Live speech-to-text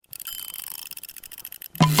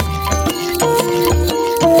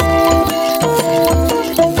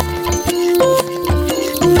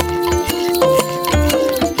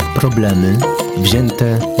Problemy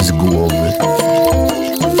wzięte z głowy.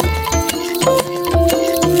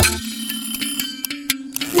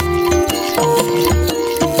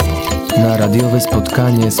 Na radiowe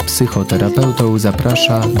spotkanie z psychoterapeutą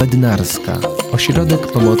zaprasza Bednarska,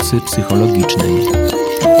 ośrodek pomocy psychologicznej.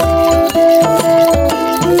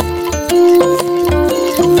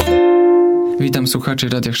 Witam słuchaczy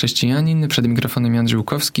Radia Chrześcijanin, przed mikrofonem Ewa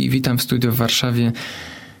Łukowski i witam w studiu w Warszawie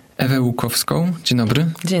Ewę Łukowską. Dzień dobry.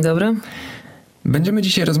 Dzień dobry. Będziemy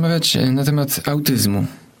dzisiaj rozmawiać na temat autyzmu,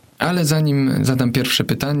 ale zanim zadam pierwsze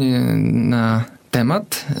pytanie na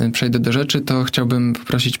temat, przejdę do rzeczy, to chciałbym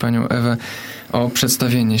poprosić panią Ewę o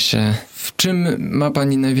przedstawienie się. W czym ma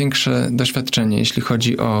pani największe doświadczenie, jeśli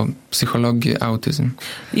chodzi o psychologię, autyzm?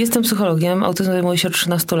 Jestem psychologiem. Autyzm zajmuję się od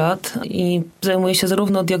 13 lat i zajmuję się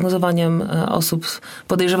zarówno diagnozowaniem osób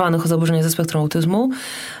podejrzewanych o zaburzenia ze spektrum autyzmu,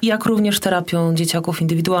 jak również terapią dzieciaków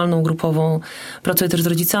indywidualną, grupową. Pracuję też z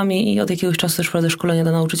rodzicami i od jakiegoś czasu też prowadzę szkolenia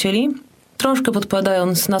dla nauczycieli. Troszkę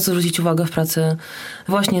podpowiadając, na co zwrócić uwagę w pracy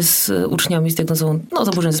właśnie z uczniami z diagnozą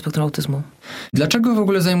zaburzeń ze spektrum autyzmu. Dlaczego w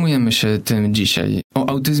ogóle zajmujemy się tym dzisiaj? O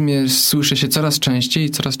autyzmie słyszy się coraz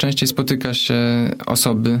częściej spotyka się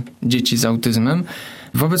osoby, dzieci z autyzmem.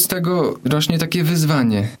 Wobec tego rośnie takie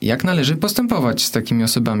wyzwanie. Jak należy postępować z takimi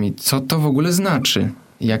osobami? Co to w ogóle znaczy?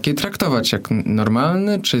 Jak je traktować? Jak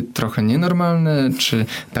normalne, czy trochę nienormalne, czy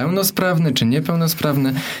pełnosprawne, czy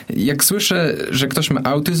niepełnosprawne? Jak słyszę, że ktoś ma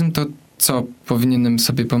autyzm, to co powinienem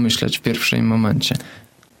sobie pomyśleć w pierwszym momencie?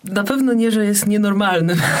 Na pewno nie, że jest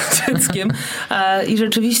nienormalnym dzieckiem. I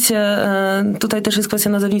rzeczywiście tutaj też jest kwestia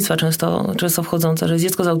nazewnictwa często wchodząca, że jest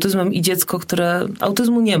dziecko z autyzmem i dziecko, które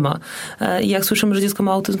autyzmu nie ma. I jak słyszymy, że dziecko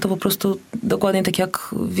ma autyzm, to po prostu dokładnie tak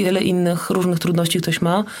jak wiele innych różnych trudności ktoś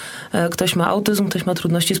ma. Ktoś ma autyzm, ktoś ma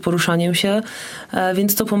trudności z poruszaniem się,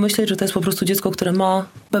 więc co pomyśleć, że to jest po prostu dziecko, które ma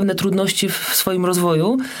pewne trudności w swoim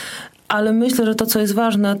rozwoju. Ale myślę, że to, co jest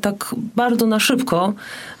ważne tak bardzo na szybko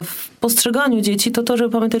w postrzeganiu dzieci, to, żeby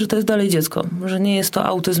pamiętać, że to jest dalej dziecko. Że nie jest to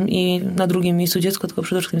autyzm i na drugim miejscu dziecko, tylko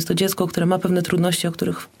przede wszystkim jest to dziecko, które ma pewne trudności, o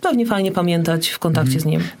których pewnie fajnie pamiętać w kontakcie z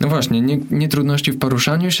nim. No właśnie, nie trudności w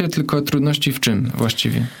poruszaniu się, tylko trudności w czym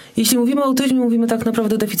właściwie? Jeśli mówimy o autyzmie, mówimy tak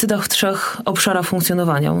naprawdę o deficytach w 3 obszarach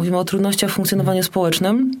funkcjonowania. Mówimy o trudnościach w funkcjonowaniu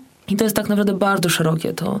społecznym. I to jest tak naprawdę bardzo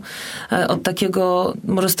szerokie. To od takiego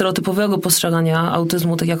może stereotypowego postrzegania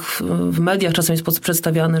autyzmu, tak jak w mediach czasem jest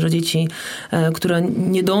przedstawiane, że dzieci, które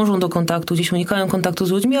nie dążą do kontaktu, gdzieś unikają kontaktu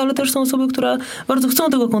z ludźmi, ale też są osoby, które bardzo chcą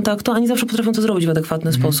tego kontaktu, a nie zawsze potrafią to zrobić w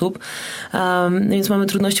adekwatny sposób. Więc mamy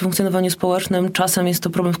trudności w funkcjonowaniu społecznym. Czasem jest to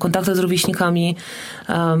problem w kontaktach z rówieśnikami,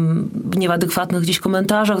 w nieadekwatnych gdzieś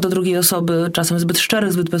komentarzach do drugiej osoby, czasem zbyt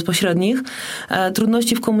szczerych, zbyt bezpośrednich.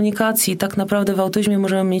 Trudności w komunikacji. Tak naprawdę w autyzmie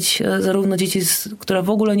możemy mieć zarówno dzieci, które w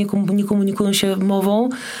ogóle nie komunikują się mową,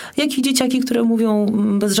 jak i dzieciaki, które mówią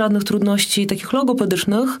bez żadnych trudności takich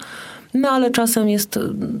logopedycznych, no ale czasem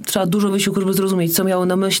trzeba dużo wysiłku, żeby zrozumieć, co miały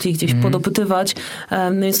na myśli, gdzieś podopytywać,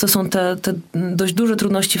 więc to są te dość duże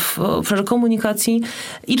trudności w obszarze komunikacji.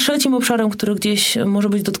 I trzecim obszarem, który gdzieś może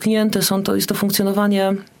być dotknięty, jest to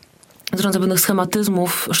funkcjonowanie dotyczące pewnych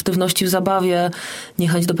schematyzmów, sztywności w zabawie,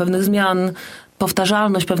 niechęć do pewnych zmian,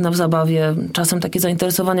 powtarzalność pewna w zabawie, czasem takie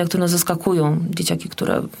zainteresowania, które nas zaskakują. Dzieciaki,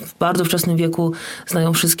 które w bardzo wczesnym wieku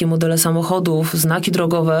znają wszystkie modele samochodów, znaki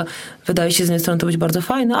drogowe. Wydaje się z jednej strony to być bardzo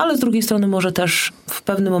fajne, ale z drugiej strony może też w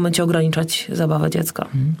pewnym momencie ograniczać zabawę dziecka.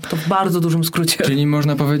 To w bardzo dużym skrócie. Czyli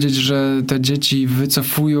można powiedzieć, że te dzieci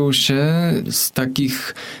wycofują się z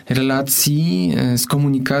takich relacji, z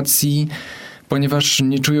komunikacji, ponieważ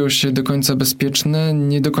nie czują się do końca bezpieczne,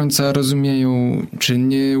 nie do końca rozumieją, czy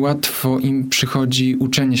niełatwo im przychodzi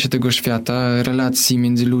uczenie się tego świata, relacji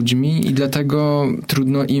między ludźmi i dlatego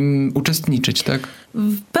trudno im uczestniczyć, tak?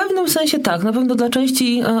 W pewnym sensie tak. Na pewno dla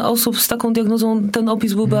części osób z taką diagnozą ten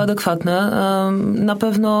opis byłby adekwatny. Na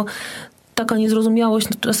pewno taka niezrozumiałość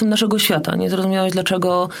czasem naszego świata, niezrozumiałość,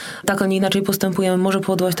 dlaczego tak, a nie inaczej postępujemy, może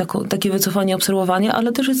powodować takie wycofanie, obserwowanie,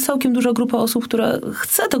 ale też jest całkiem duża grupa osób, która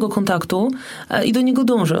chce tego kontaktu i do niego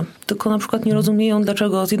dąży. Tylko na przykład nie rozumieją,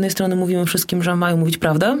 dlaczego z jednej strony mówimy wszystkim, że mają mówić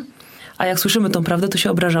prawdę, a jak słyszymy tą prawdę, to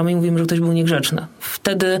się obrażamy i mówimy, że ktoś był niegrzeczny.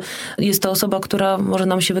 Wtedy jest to osoba, która może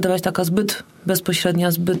nam się wydawać taka zbyt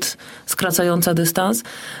bezpośrednia, zbyt skracająca dystans.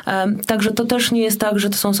 Także to też nie jest tak, że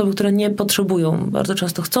to są osoby, które nie potrzebują. Bardzo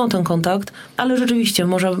często chcą ten kontakt, ale rzeczywiście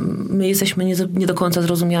może my jesteśmy nie do końca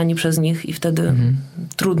zrozumiani przez nich i wtedy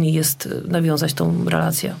trudniej jest nawiązać tą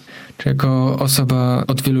relację. Czy jako osoba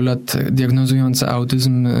od wielu lat diagnozująca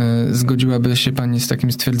autyzm zgodziłaby się pani z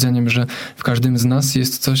takim stwierdzeniem, że w każdym z nas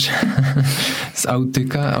jest coś z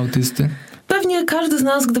autysty? Pewnie każdy z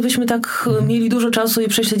nas, gdybyśmy tak mieli dużo czasu i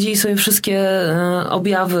prześledzili sobie wszystkie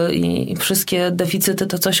objawy i wszystkie deficyty,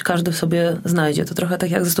 to coś każdy w sobie znajdzie. To trochę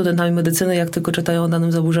tak jak ze studentami medycyny, jak tylko czytają o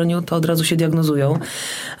danym zaburzeniu, to od razu się diagnozują.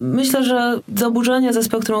 Myślę, że zaburzenia ze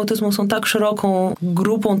spektrum autyzmu są tak szeroką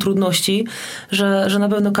grupą trudności, że na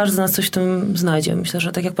pewno każdy z nas coś w tym znajdzie. Myślę,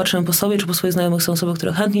 że tak jak patrzymy po sobie czy po swoich znajomych, są osoby,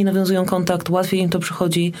 które chętniej nawiązują kontakt, łatwiej im to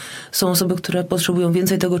przychodzi. Są osoby, które potrzebują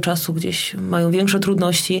więcej tego czasu, gdzieś mają większe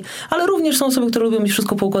trudności, ale również są osoby, które lubią mieć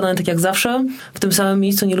wszystko poukładane tak jak zawsze, w tym samym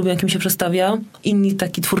miejscu, nie lubią, jak im się przestawia. Inni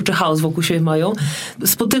taki twórczy chaos wokół siebie mają.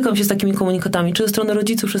 Spotykam się z takimi komunikatami, czy ze strony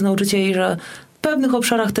rodziców, czy z nauczycieli, że w pewnych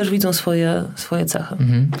obszarach też widzą swoje cechy.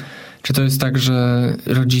 Czy to jest tak, że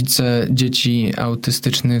rodzice dzieci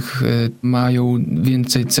autystycznych mają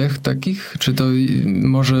więcej cech takich? Czy to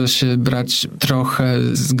może się brać trochę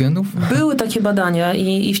z genów? Były takie badania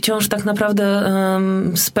i wciąż tak naprawdę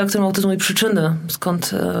spektrum autyzmu i przyczyny,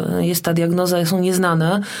 skąd jest ta diagnoza, są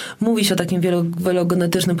nieznane. Mówi się o takim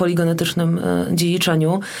wielogenetycznym, poligenetycznym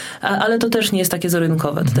dziedziczeniu, ale to też nie jest takie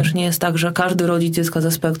zero-jedynkowe. To też nie jest tak, że każdy rodzic dziecka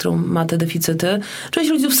ze spektrum ma te deficyty. Część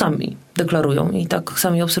rodziców sami deklarują i tak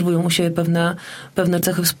sami obserwują u siebie pewne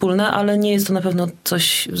cechy wspólne, ale nie jest to na pewno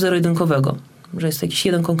coś zero-jedynkowego, że jest jakiś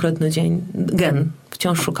jeden konkretny gen.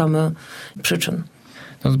 Wciąż szukamy przyczyn.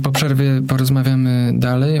 No, po przerwie porozmawiamy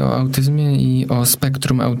dalej o autyzmie i o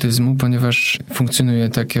spektrum autyzmu, ponieważ funkcjonuje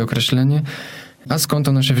takie określenie. A skąd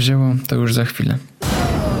ono się wzięło, to już za chwilę.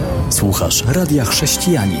 Słuchasz Radia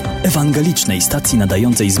Chrześcijanin, ewangelicznej stacji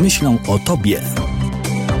nadającej z myślą o Tobie.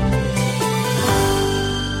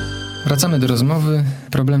 Wracamy do rozmowy.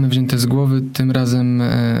 Problemy wzięte z głowy, tym razem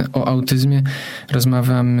o autyzmie.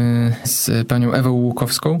 Rozmawiamy z panią Ewą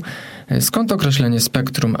Łukowską. Skąd określenie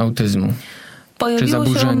spektrum autyzmu? Czy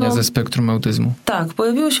zaburzenia ze spektrum autyzmu? Tak,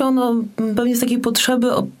 pojawiło się ono pewnie z takiej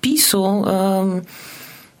potrzeby opisu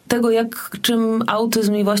tego, czym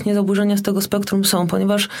autyzm i właśnie zaburzenia z tego spektrum są,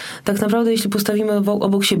 ponieważ tak naprawdę jeśli postawimy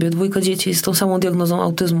obok siebie dwójkę dzieci z tą samą diagnozą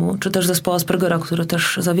autyzmu, czy też zespołu Aspergera, który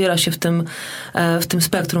też zawiera się w tym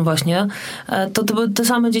spektrum właśnie, to te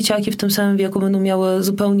same dzieciaki w tym samym wieku będą miały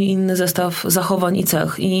zupełnie inny zestaw zachowań i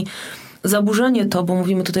cech. I zaburzenie to, bo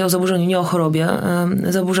mówimy tutaj o zaburzeniu, nie o chorobie,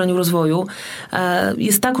 zaburzeniu rozwoju,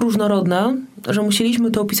 jest tak różnorodne, że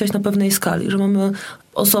musieliśmy to opisać na pewnej skali, że mamy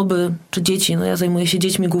osoby czy dzieci, ja zajmuję się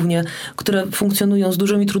dziećmi głównie, które funkcjonują z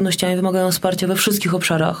dużymi trudnościami, wymagają wsparcia we wszystkich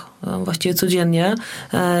obszarach, właściwie codziennie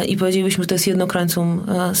i powiedzielibyśmy, że to jest jedno krańcum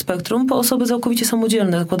spektrum, po osoby całkowicie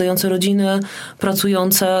samodzielne, zakładające rodziny,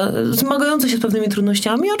 pracujące, zmagające się z pewnymi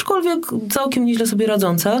trudnościami, aczkolwiek całkiem nieźle sobie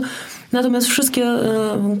radzące. Natomiast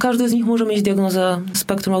każdy z nich może mieć diagnozę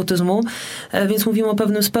spektrum autyzmu, więc mówimy o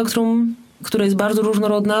pewnym spektrum, które jest bardzo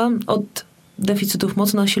różnorodne, od deficytów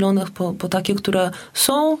mocno nasilonych po takie, które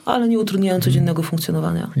są, ale nie utrudniają codziennego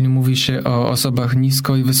funkcjonowania. Nie mówi się o osobach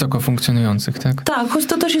nisko i wysoko funkcjonujących, tak? Tak, choć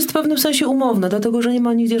to też jest w pewnym sensie umowne, dlatego że nie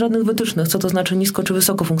ma nigdzie żadnych wytycznych, co to znaczy nisko czy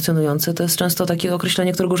wysoko funkcjonujący. To jest często takie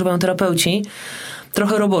określenie, którego używają terapeuci,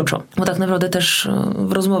 trochę roboczo, bo tak naprawdę też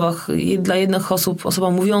w rozmowach dla jednych osób osoba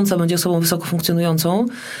mówiąca będzie osobą wysoko funkcjonującą,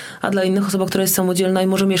 a dla innych osoba, która jest samodzielna i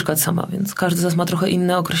może mieszkać sama, więc każdy z nas ma trochę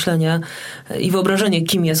inne określenie i wyobrażenie,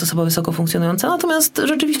 kim jest osoba wysoko funkcjonująca. Natomiast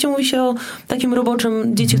rzeczywiście mówi się o takim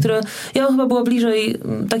roboczym dzieci, które... Ja bym chyba była bliżej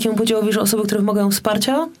takiemu podziałowi, że osoby, które wymagają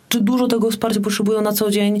wsparcia, czy dużo tego wsparcia potrzebują na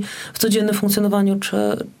co dzień, w codziennym funkcjonowaniu, czy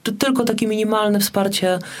tylko takie minimalne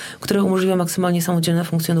wsparcie, które umożliwia maksymalnie samodzielne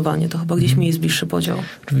funkcjonowanie. To chyba gdzieś mi jest bliższy podział.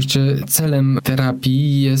 Oczywiście celem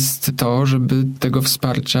terapii jest to, żeby tego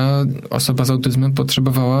wsparcia osoba z autyzmem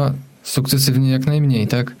potrzebowała sukcesywnie jak najmniej,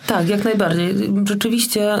 tak? Tak, jak najbardziej.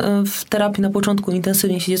 Rzeczywiście w terapii na początku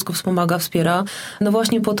intensywnie się dziecko wspomaga, wspiera.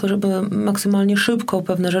 Właśnie po to, żeby maksymalnie szybko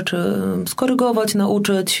pewne rzeczy skorygować,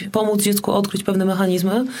 nauczyć, pomóc dziecku odkryć pewne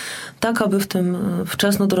mechanizmy, tak aby w tym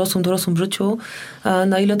wczesno dorosłym życiu,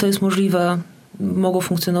 na ile to jest możliwe, mogło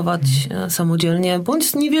funkcjonować samodzielnie, bądź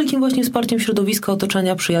z niewielkim właśnie wsparciem środowiska,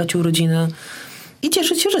 otoczenia, przyjaciół, rodziny i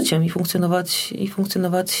cieszyć się życiem i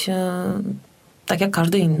funkcjonować tak jak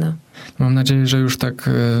każdy inny. Mam nadzieję, że już tak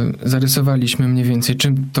zarysowaliśmy mniej więcej,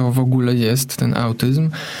 czym to w ogóle jest ten autyzm.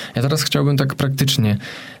 Ja teraz chciałbym tak praktycznie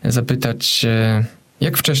zapytać,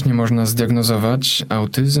 jak wcześnie można zdiagnozować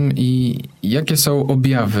autyzm i jakie są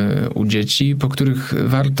objawy u dzieci, po których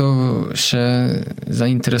warto się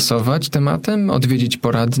zainteresować tematem, odwiedzić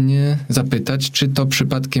poradnię, zapytać, czy to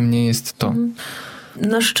przypadkiem nie jest to?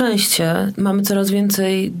 Na szczęście mamy coraz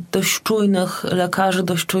więcej dość czujnych lekarzy,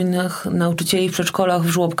 dość czujnych nauczycieli w przedszkolach, w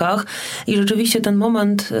żłobkach i rzeczywiście ten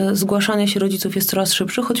moment zgłaszania się rodziców jest coraz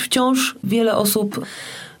szybszy, choć wciąż wiele osób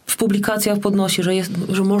w publikacjach podnosi,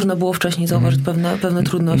 że można było wcześniej zauważyć pewne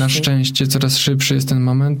trudności. Na szczęście coraz szybszy jest ten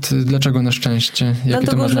moment. Dlaczego na szczęście? Jakie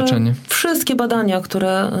to ma znaczenie? Wszystkie badania,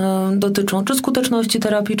 które dotyczą czy skuteczności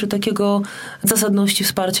terapii, czy takiego zasadności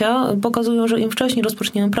wsparcia, pokazują, że im wcześniej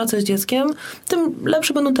rozpoczniemy pracę z dzieckiem, tym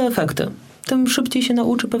lepsze będą te efekty. Tym szybciej się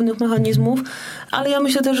nauczy pewnych mechanizmów, ale ja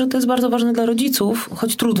myślę też, że to jest bardzo ważne dla rodziców,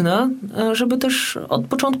 choć trudne, żeby też od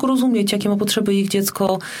początku rozumieć, jakie ma potrzeby ich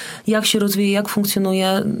dziecko, jak się rozwija, jak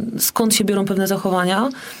funkcjonuje, skąd się biorą pewne zachowania,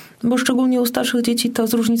 bo szczególnie u starszych dzieci to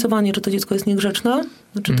zróżnicowanie, czy to dziecko jest niegrzeczne,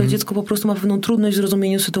 czy to dziecko po prostu ma pewną trudność w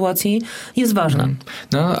zrozumieniu sytuacji, jest ważne.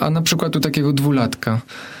 No, a na przykład u takiego 2-latka,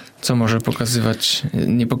 co może pokazywać,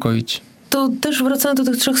 niepokoić? To też wracając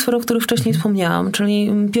do tych 3 sfer, o których wcześniej wspomniałam,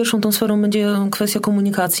 czyli pierwszą tą sferą będzie kwestia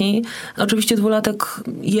komunikacji. Oczywiście 2-latek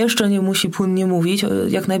jeszcze nie musi płynnie mówić,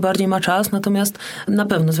 jak najbardziej ma czas, natomiast na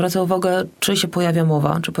pewno zwraca uwagę, czy się pojawia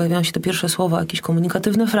mowa, czy pojawiają się te pierwsze słowa, jakieś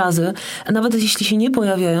komunikatywne frazy. A nawet jeśli się nie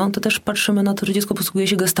pojawiają, to też patrzymy na to, czy dziecko posługuje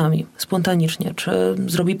się gestami spontanicznie, czy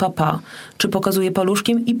zrobi papa, czy pokazuje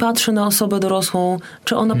paluszkiem i patrzy na osobę dorosłą,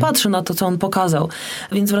 czy ona patrzy na to, co on pokazał.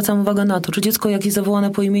 Więc zwracam uwagę na to, czy dziecko, jak jest zawołane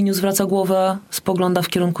po imieniu, zwraca głowę, spogląda w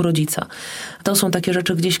kierunku rodzica. To są takie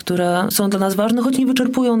rzeczy gdzieś, które są dla nas ważne, choć nie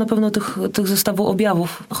wyczerpują na pewno tych zestawu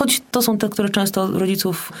objawów, choć to są te, które często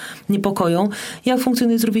rodziców niepokoją. Jak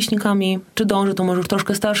funkcjonuje z rówieśnikami? Czy dąży, to może już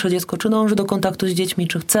troszkę starsze dziecko, czy dąży do kontaktu z dziećmi,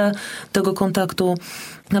 czy chce tego kontaktu?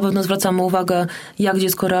 Na pewno zwracamy uwagę, jak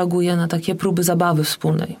dziecko reaguje na takie próby zabawy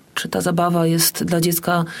wspólnej. Czy ta zabawa jest dla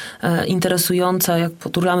dziecka interesująca, jak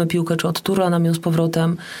poturlamy piłkę, czy odturla nam ją z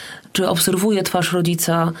powrotem, czy obserwuje twarz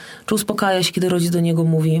rodzica, czy uspokaja się, kiedy rodzic do niego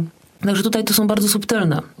mówi. Także tutaj to są bardzo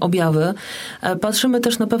subtelne objawy. Patrzymy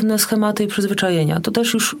też na pewne schematy i przyzwyczajenia. To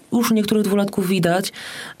też już u niektórych 2-latków widać.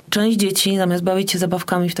 Część dzieci, zamiast bawić się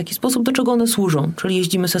zabawkami w taki sposób, do czego one służą. Czyli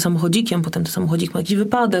jeździmy sobie samochodzikiem, potem ten samochodzik ma jakiś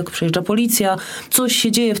wypadek, przejeżdża policja, coś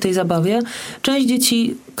się dzieje w tej zabawie. Część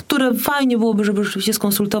dzieci, które fajnie byłoby, żeby rzeczywiście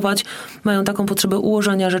skonsultować, mają taką potrzebę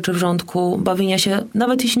ułożenia rzeczy w rządku, bawienia się,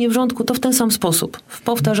 nawet jeśli nie w rządku, to w ten sam sposób. W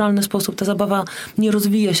powtarzalny sposób. Ta zabawa nie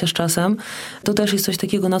rozwija się z czasem. To też jest coś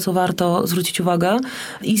takiego, na co warto zwrócić uwagę.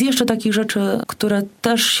 I z jeszcze takich rzeczy, które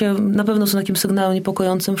też się na pewno są takim sygnałem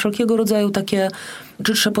niepokojącym, wszelkiego rodzaju takie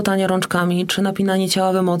czy trzepotanie rączkami, czy napinanie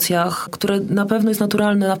ciała w emocjach, które na pewno jest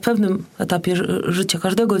naturalne na pewnym etapie życia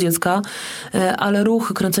każdego dziecka, ale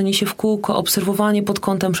ruchy, kręcenie się w kółko, obserwowanie pod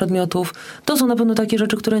kątem przedmiotów, to są na pewno takie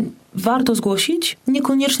rzeczy, które warto zgłosić.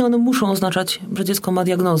 Niekoniecznie one muszą oznaczać, że dziecko ma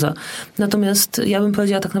diagnozę. Natomiast ja bym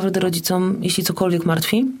powiedziała tak naprawdę rodzicom, jeśli cokolwiek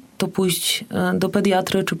martwi, to pójść do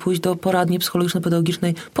pediatry, czy pójść do poradni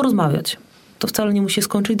psychologiczno-pedagogicznej, porozmawiać. To wcale nie musi się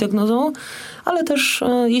skończyć diagnozą, ale też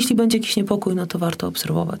jeśli będzie jakiś niepokój, no to warto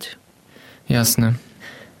obserwować. Jasne.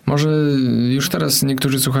 Może już teraz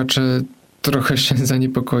niektórzy słuchacze trochę się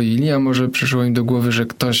zaniepokoili, a może przyszło im do głowy, że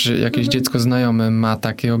ktoś, jakieś dziecko znajome ma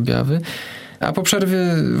takie objawy. A po przerwie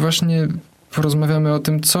właśnie porozmawiamy o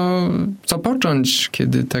tym, co począć,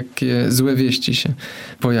 kiedy takie złe wieści się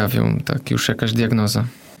pojawią, tak już jakaś diagnoza.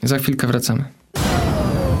 Za chwilkę wracamy.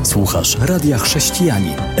 Słuchasz Radia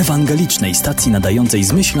Chrześcijanin, ewangelicznej stacji nadającej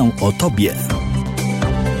z myślą o Tobie.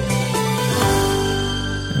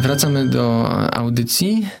 Wracamy do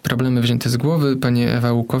audycji. Problemy wzięte z głowy. Pani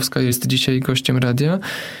Ewa Łukowska jest dzisiaj gościem radia.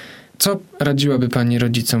 Co radziłaby Pani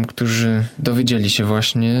rodzicom, którzy dowiedzieli się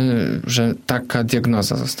właśnie, że taka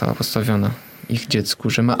diagnoza została postawiona ich dziecku,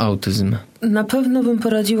 że ma autyzm? Na pewno bym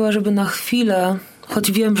poradziła, żeby na chwilę,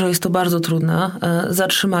 choć wiem, że jest to bardzo trudne,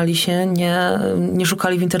 zatrzymali się, nie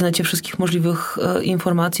szukali w internecie wszystkich możliwych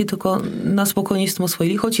informacji, tylko na spokojnie się z tym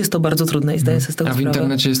oswoili, choć jest to bardzo trudne i zdaję sobie z tego sprawę. A w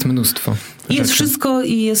internecie jest mnóstwo Jest rzeczy. wszystko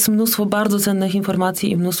i jest mnóstwo bardzo cennych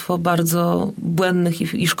informacji i mnóstwo bardzo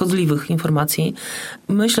błędnych i szkodliwych informacji.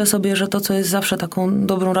 Myślę sobie, że to, co jest zawsze taką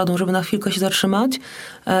dobrą radą, żeby na chwilkę się zatrzymać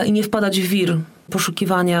i nie wpadać w wir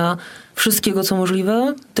poszukiwania wszystkiego, co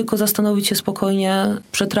możliwe, tylko zastanowić się spokojnie,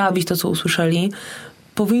 przetrawić to, co usłyszeli.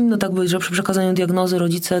 Powinno tak być, że przy przekazaniu diagnozy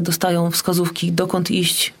rodzice dostają wskazówki, dokąd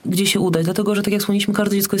iść, gdzie się udać. Dlatego, że tak jak wspomnieliśmy,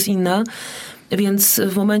 każde dziecko jest inne, więc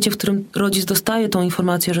w momencie, w którym rodzic dostaje tą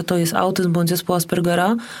informację, że to jest autyzm bądź zespół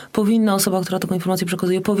Aspergera, powinna osoba, która taką informację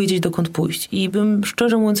przekazuje, powiedzieć, dokąd pójść. I bym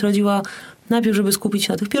szczerze mówiąc radziła najpierw, żeby skupić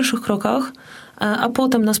się na tych pierwszych krokach, a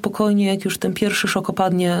potem na spokojnie, jak już ten pierwszy szok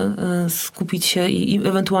opadnie, skupić się i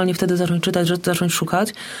ewentualnie wtedy zacząć czytać, zacząć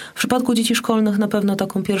szukać. W przypadku dzieci szkolnych na pewno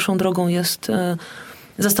taką pierwszą drogą jest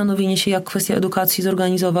zastanowienie się, jak kwestię edukacji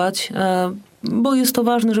zorganizować. bo jest to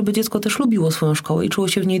ważne, żeby dziecko też lubiło swoją szkołę i czuło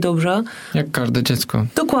się w niej dobrze. Jak każde dziecko.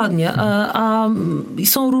 Dokładnie. A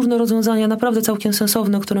są różne rozwiązania naprawdę całkiem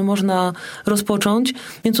sensowne, które można rozpocząć,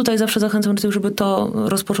 więc tutaj zawsze zachęcam do tego, żeby to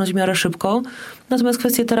rozpocząć w miarę szybko. Natomiast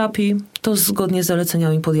kwestie terapii to zgodnie z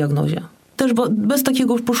zaleceniami po diagnozie. Też bez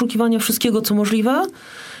takiego poszukiwania wszystkiego, co możliwe,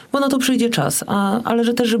 bo na to przyjdzie czas. Ale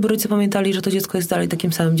że też, żeby rodzice pamiętali, że to dziecko jest dalej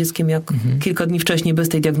takim samym dzieckiem, jak kilka dni wcześniej, bez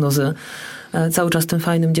tej diagnozy. Cały czas tym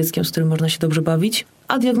fajnym dzieckiem, z którym można się dobrze bawić.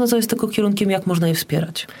 A diagnoza jest tylko kierunkiem, jak można je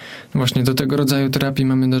wspierać. Właśnie do tego rodzaju terapii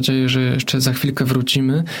mamy nadzieję, że jeszcze za chwilkę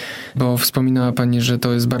wrócimy, bo wspominała pani, że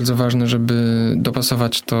to jest bardzo ważne, żeby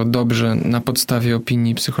dopasować to dobrze na podstawie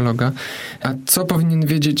opinii psychologa. A co powinien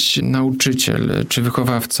wiedzieć nauczyciel, czy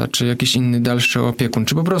wychowawca, czy jakiś inny dalszy opiekun,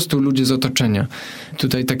 czy po prostu ludzie z otoczenia?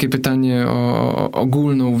 Tutaj takie pytanie o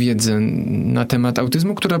ogólną wiedzę na temat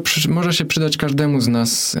autyzmu, która może się przydać każdemu z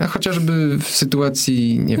nas, chociażby w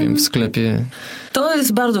sytuacji, nie wiem, w sklepie. To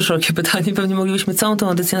jest bardzo szerokie pytanie. Pewnie moglibyśmy całą tę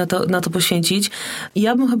audycję na to poświęcić.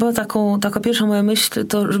 Ja bym chyba taka pierwsza moja myśl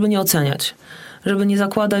to, żeby nie oceniać. Żeby nie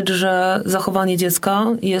zakładać, że zachowanie dziecka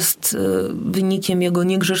jest wynikiem jego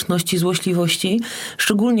niegrzeczności, złośliwości.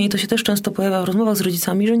 Szczególnie, i to się też często pojawia w rozmowach z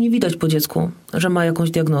rodzicami, że nie widać po dziecku, że ma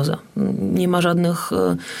jakąś diagnozę. Nie ma żadnych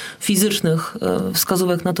fizycznych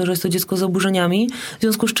wskazówek na to, że jest to dziecko z zaburzeniami. W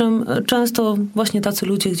związku z czym często właśnie tacy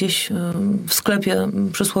ludzie gdzieś w sklepie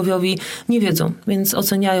przysłowiowi nie wiedzą, więc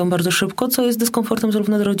oceniają bardzo szybko, co jest dyskomfortem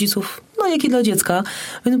zarówno dla rodziców, jak i dla dziecka.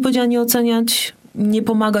 Więc bym powiedziała, nie oceniać, nie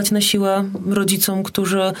pomagać na siłę rodzicom,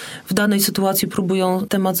 którzy w danej sytuacji próbują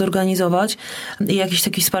temat zorganizować i jakieś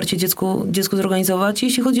takie wsparcie dziecku zorganizować.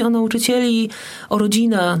 Jeśli chodzi o nauczycieli, o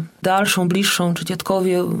rodzinę dalszą, bliższą, czy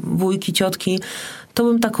dziadkowie, wujki, ciotki, to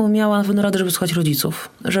bym taką miała na pewno radę, żeby słuchać rodziców.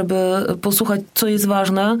 Żeby posłuchać, co jest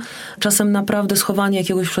ważne. Czasem naprawdę schowanie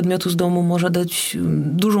jakiegoś przedmiotu z domu może dać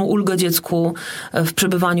dużą ulgę dziecku w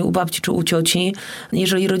przebywaniu u babci czy u cioci.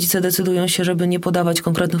 Jeżeli rodzice decydują się, żeby nie podawać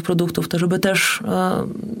konkretnych produktów, to żeby też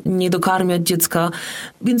nie dokarmiać dziecka.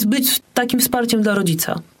 Więc być takim wsparciem dla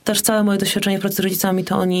rodzica. Też całe moje doświadczenie w pracy z rodzicami,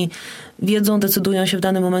 to oni wiedzą, decydują się w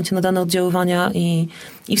danym momencie na dane oddziaływania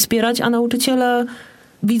i wspierać, a nauczyciele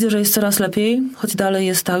widzę, że jest coraz lepiej, choć dalej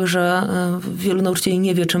jest tak, że wielu nauczycieli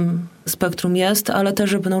nie wie, czym spektrum jest, ale też,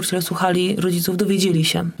 żeby nauczyciele słuchali rodziców, dowiedzieli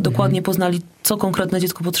się, dokładnie poznali, co konkretne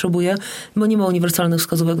dziecko potrzebuje, bo nie ma uniwersalnych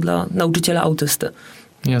wskazówek dla nauczyciela autysty.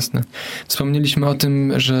 Jasne. Wspomnieliśmy o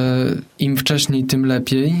tym, że im wcześniej, tym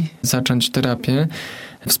lepiej zacząć terapię.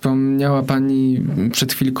 Wspomniała pani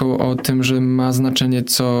przed chwilką o tym, że ma znaczenie,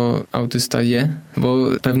 co autysta je, bo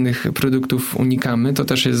pewnych produktów unikamy. To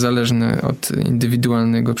też jest zależne od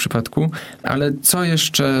indywidualnego przypadku. Ale co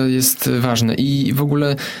jeszcze jest ważne? I w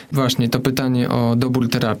ogóle właśnie to pytanie o dobór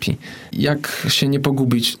terapii. Jak się nie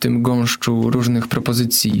pogubić w tym gąszczu różnych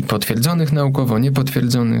propozycji potwierdzonych naukowo,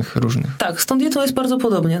 niepotwierdzonych, różnych? Tak, z tą dietą jest bardzo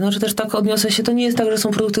podobnie. Znaczy też tak odniosę się. To nie jest tak, że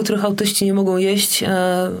są produkty, których autyści nie mogą jeść.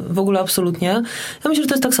 W ogóle absolutnie. Ja myślę,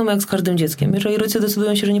 że to jest tak samo jak z każdym dzieckiem. Jeżeli rodzice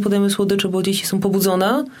decydują się, że nie podajemy słodyczy, bo dzieci są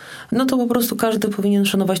pobudzone, no to po prostu każdy powinien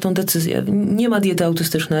szanować tą decyzję. Nie ma diety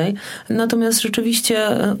autystycznej. Natomiast rzeczywiście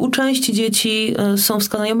u części dzieci są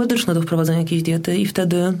wskazania medyczne do wprowadzenia jakiejś diety i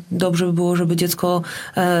wtedy dobrze by było, żeby dziecko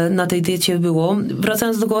na tej diecie było.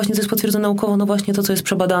 Wracając do tego właśnie, co jest potwierdzone naukowo, no właśnie to, co jest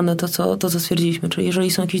przebadane, to, co stwierdziliśmy. Czyli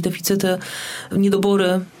jeżeli są jakieś deficyty,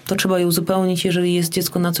 niedobory, to trzeba je uzupełnić. Jeżeli jest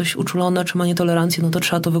dziecko na coś uczulone, czy ma nietolerancję, no to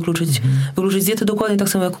trzeba to wykluczyć z diety, dokładnie tak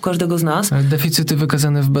samo jak u każdego z nas. Ale deficyty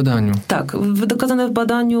wykazane w badaniu. Tak, wykazane w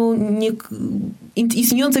badaniu.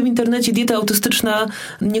 Istniejące w internecie diety autystyczne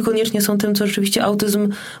niekoniecznie są tym, co rzeczywiście autyzm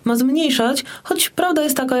ma zmniejszać, choć prawda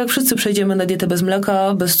jest taka, jak wszyscy przejdziemy na dietę bez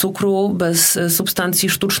mleka, bez cukru, bez substancji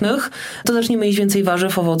sztucznych, to zaczniemy jeść więcej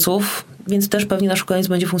warzyw, owoców, więc też pewnie nasz organizm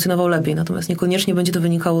będzie funkcjonował lepiej. Natomiast niekoniecznie będzie to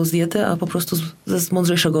wynikało z diety, a po prostu ze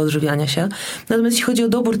mądrzejszego odżywiania się. Natomiast jeśli chodzi o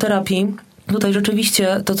dobór terapii, tutaj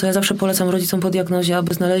rzeczywiście to, co ja zawsze polecam rodzicom po diagnozie,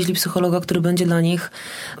 aby znaleźli psychologa, który będzie dla nich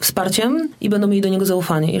wsparciem i będą mieli do niego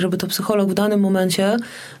zaufanie. I żeby to psycholog w danym momencie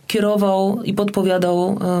kierował i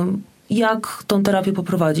podpowiadał, jak tą terapię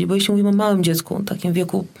poprowadzi. Bo jeśli mówimy o małym dziecku, takim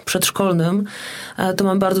wieku przedszkolnym, to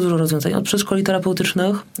mam bardzo dużo rozwiązań. Od przedszkoli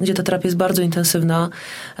terapeutycznych, gdzie ta terapia jest bardzo intensywna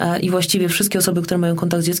i właściwie wszystkie osoby, które mają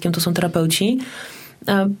kontakt z dzieckiem, to są terapeuci.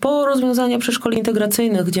 Po rozwiązania przedszkoli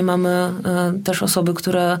integracyjnych, gdzie mamy też osoby,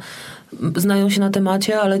 które znają się na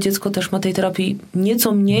temacie, ale dziecko też ma tej terapii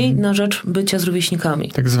nieco mniej na rzecz bycia z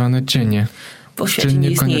rówieśnikami. Tak zwane cienie. Po świecie nie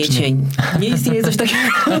istnieje cień. Nie istnieje coś takiego.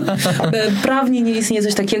 Prawnie nie istnieje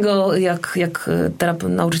coś takiego jak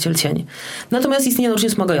nauczyciel cień. Natomiast istnieje nauczyciel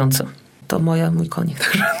wspomagający. To mój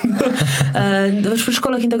konik. W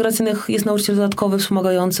szkołach integracyjnych jest nauczyciel dodatkowy,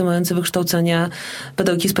 wspomagający, mający wykształcenie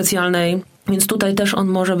pedagogiki specjalnej. Więc tutaj też on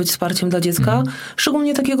może być wsparciem dla dziecka,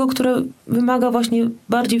 szczególnie takiego, które wymaga właśnie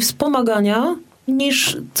bardziej wspomagania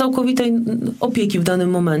niż całkowitej opieki w danym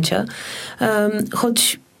momencie.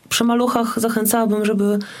 Choć przy maluchach zachęcałabym,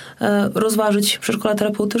 żeby rozważyć przedszkola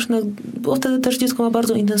terapeutyczne, bo wtedy też dziecko ma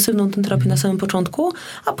bardzo intensywną tę terapię na samym początku,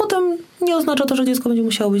 a potem nie oznacza to, że dziecko będzie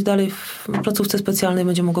musiało być dalej w placówce specjalnej,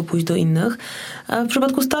 będzie mogło pójść do innych. W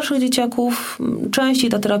przypadku starszych dzieciaków częściej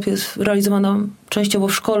ta terapia jest realizowana częściowo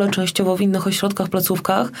w szkole, częściowo w innych ośrodkach,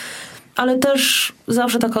 placówkach, ale też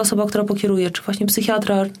zawsze taka osoba, która pokieruje, czy właśnie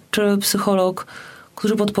psychiatra, czy psycholog,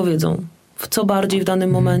 którzy podpowiedzą, w co bardziej w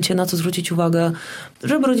danym momencie, na co zwrócić uwagę,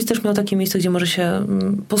 żeby rodzic też miał takie miejsce, gdzie może się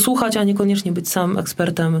posłuchać, a niekoniecznie być sam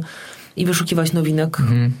ekspertem i wyszukiwać nowinek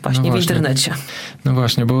właśnie w internecie. No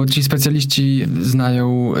właśnie, bo ci specjaliści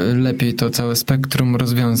znają lepiej to całe spektrum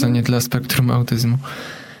rozwiązań dla spektrum autyzmu.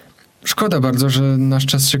 Szkoda bardzo, że nasz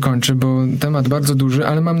czas się kończy, bo temat bardzo duży,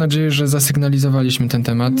 ale mam nadzieję, że zasygnalizowaliśmy ten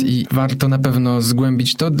temat i warto na pewno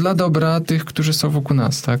zgłębić to dla dobra tych, którzy są wokół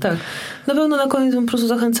nas, tak? Tak. Na pewno na koniec bym po prostu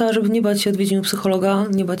zachęcała, żeby nie bać się odwiedzin u psychologa,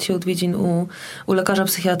 nie bać się odwiedzin u lekarza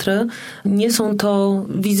psychiatry. Nie są to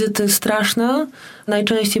wizyty straszne.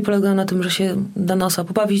 Najczęściej polegają na tym, że się dana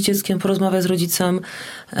osoba pobawi z dzieckiem, porozmawia z rodzicem,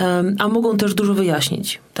 a mogą też dużo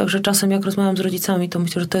wyjaśnić. Także czasem jak rozmawiam z rodzicami, to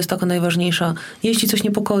myślę, że to jest taka najważniejsza. Jeśli coś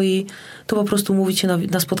niepokoi, to po prostu mówić się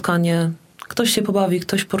na spotkanie. Ktoś się pobawi,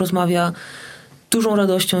 ktoś porozmawia dużą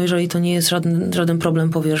radością, jeżeli to nie jest żaden problem,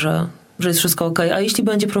 powie, że jest wszystko okej. A jeśli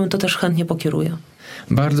będzie problem, to też chętnie pokieruje.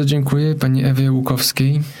 Bardzo dziękuję pani Ewie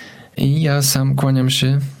Łukowskiej i ja sam kłaniam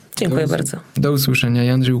się. Dziękuję bardzo. Do usłyszenia.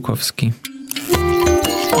 Jan Łukowski.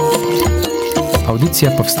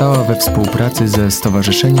 Audycja powstała we współpracy ze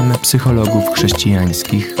Stowarzyszeniem Psychologów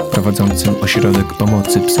Chrześcijańskich prowadzącym Ośrodek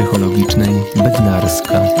Pomocy Psychologicznej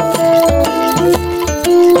Bednarska.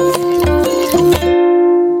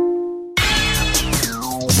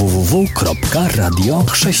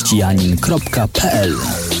 www.radiochrześcijanin.pl